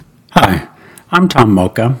Hi, I'm Tom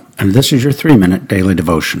Mocha, and this is your 3-minute daily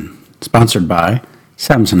devotion, sponsored by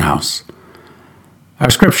Samson House. Our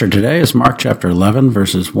scripture today is Mark chapter 11,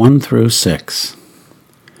 verses 1 through 6.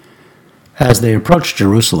 As they approached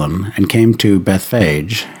Jerusalem and came to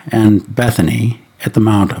Bethphage and Bethany at the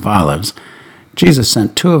Mount of Olives, Jesus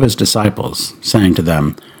sent 2 of his disciples, saying to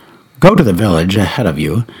them, "Go to the village ahead of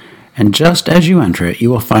you, and just as you enter it, you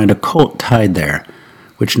will find a colt tied there,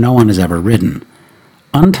 which no one has ever ridden.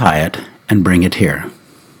 Untie it and bring it here.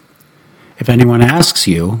 If anyone asks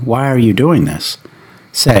you, 'Why are you doing this?'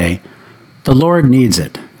 say, 'The Lord needs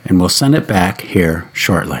it, and will send it back here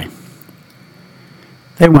shortly.'"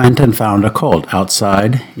 They went and found a colt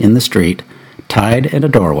outside in the street, tied in a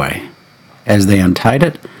doorway. As they untied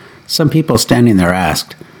it, some people standing there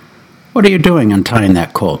asked, "What are you doing untying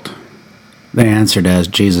that colt?" They answered as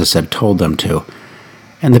Jesus had told them to,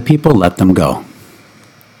 and the people let them go.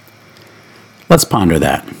 Let's ponder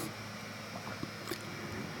that.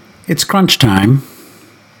 It's crunch time.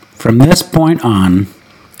 From this point on,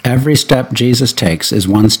 every step Jesus takes is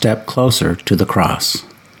one step closer to the cross.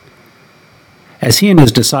 As he and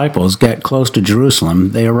his disciples get close to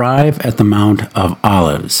Jerusalem, they arrive at the Mount of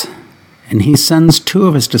Olives, and he sends 2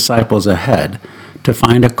 of his disciples ahead to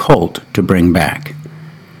find a colt to bring back.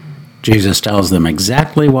 Jesus tells them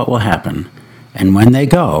exactly what will happen, and when they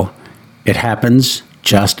go, it happens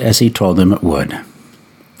just as he told them it would.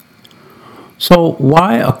 So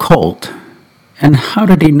why a colt, and how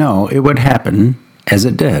did he know it would happen as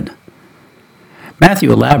it did?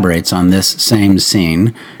 Matthew elaborates on this same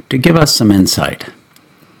scene to give us some insight.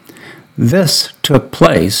 This took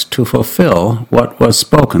place to fulfill what was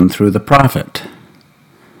spoken through the prophet.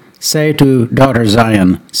 "Say to daughter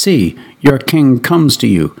Zion, 'See, your king comes to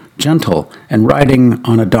you, gentle and riding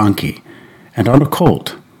on a donkey, and on a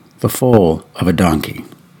colt, the foal of a donkey.'"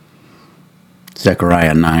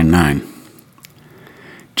 Zechariah 9:9.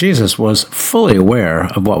 Jesus was fully aware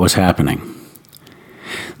of what was happening.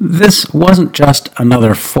 This wasn't just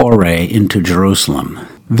another foray into Jerusalem.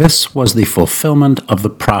 This was the fulfillment of the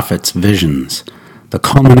prophet's visions, the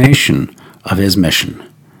culmination of his mission.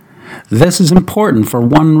 This is important for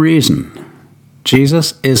one reason.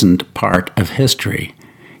 Jesus isn't part of history.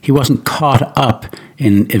 He wasn't caught up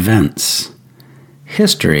in events.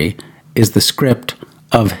 History is the script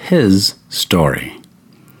of his story.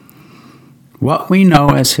 What we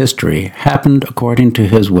know as history happened according to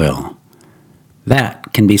his will.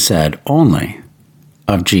 That can be said only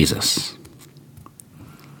of Jesus.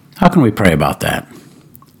 How can we pray about that?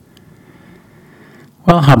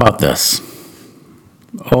 Well, how about this?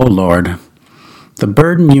 O Lord, the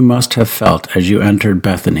burden you must have felt as you entered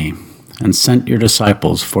Bethany and sent your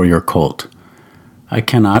disciples for your colt. I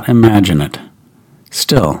cannot imagine it.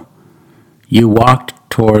 Still, you walked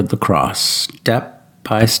toward the cross, step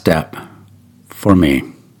by step, for me.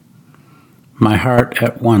 My heart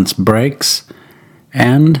at once breaks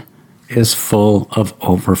and is full of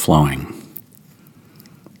overflowing.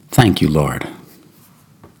 Thank you, Lord.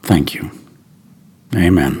 Thank you.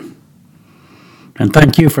 Amen. And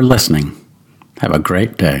thank you for listening. Have a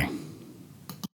great day.